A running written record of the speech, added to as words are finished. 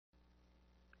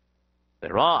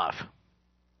They're off.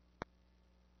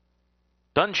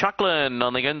 Dunshucklin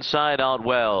on the inside out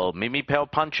well. Mimi Pale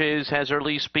Punches has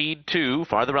early speed too.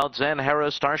 Farther out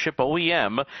Zanhara, Starship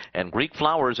OEM, and Greek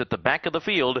Flowers at the back of the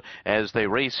field as they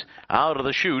race out of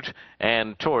the chute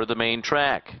and toward the main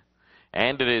track.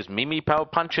 And it is Mimi Pale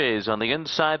Punches on the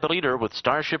inside the leader with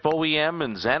Starship OEM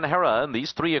and Zanhara, and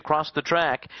these three across the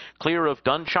track, clear of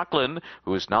Dunshucklin,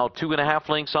 who is now 2.5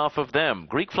 lengths off of them.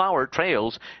 Greek Flower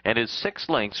trails and is 6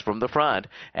 lengths from the front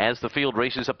as the field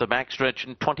races up the backstretch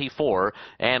in 24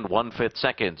 1/5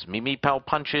 seconds. Mimi Pale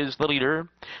Punches the leader.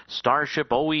 Starship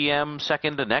OEM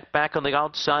second, a neck back on the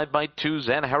outside by 2.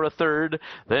 Zanhara third,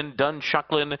 then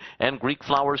Dunshucklin and Greek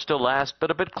Flower still last,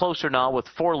 but a bit closer now with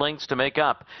 4 lengths to make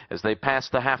up as they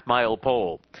past the half-mile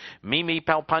pole. Mimi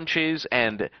Pale Punches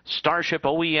and Starship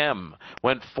OEM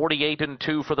went 48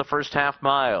 2 for the first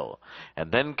half-mile.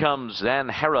 And then comes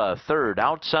Zanhara third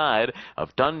outside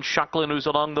of Dunshucklin, who's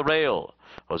along the rail.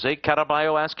 Jose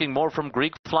Caraballo asking more from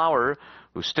Greek Flower,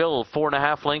 who's still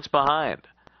 4.5 lengths behind.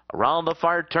 Around the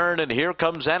far turn, and here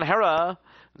comes Zanhara.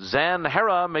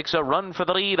 Zanhara makes a run for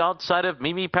the lead outside of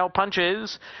Mimi Pale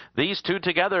Punches. These two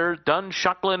together.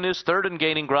 Dunshucklin is third and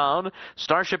gaining ground.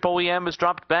 Starship OEM has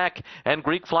dropped back, and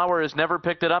Greek Flower has never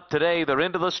picked it up today. They're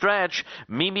into the stretch.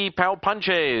 Mimi Pale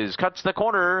Punches cuts the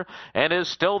corner and is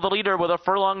still the leader with a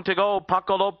furlong to go.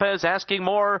 Paco Lopez asking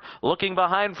more, looking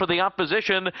behind for the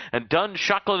opposition, and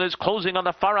Dunshucklin is closing on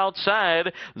the far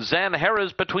outside.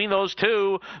 Zanhara's between those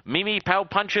two. Mimi Pale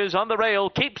Punches on the rail,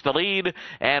 keeps the lead,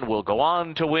 and will go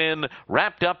on to win,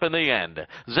 wrapped up in the end.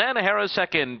 Zanhara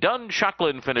second,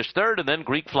 Dunshucklin finished third, and then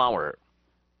Greek Flower.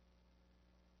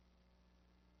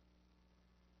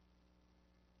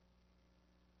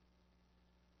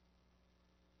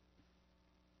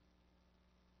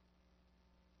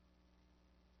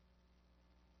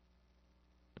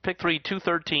 Pick 3,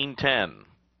 213.10.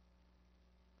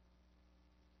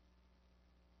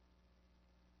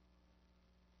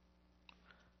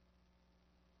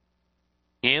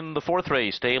 In the fourth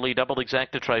race, daily double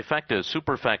exacta trifecta,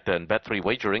 superfecta, and bet3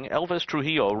 wagering, Elvis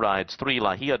Trujillo rides 3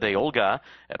 La Hia de Olga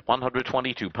at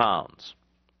 122 pounds.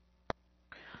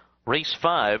 Race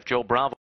 5, Joe Bravo.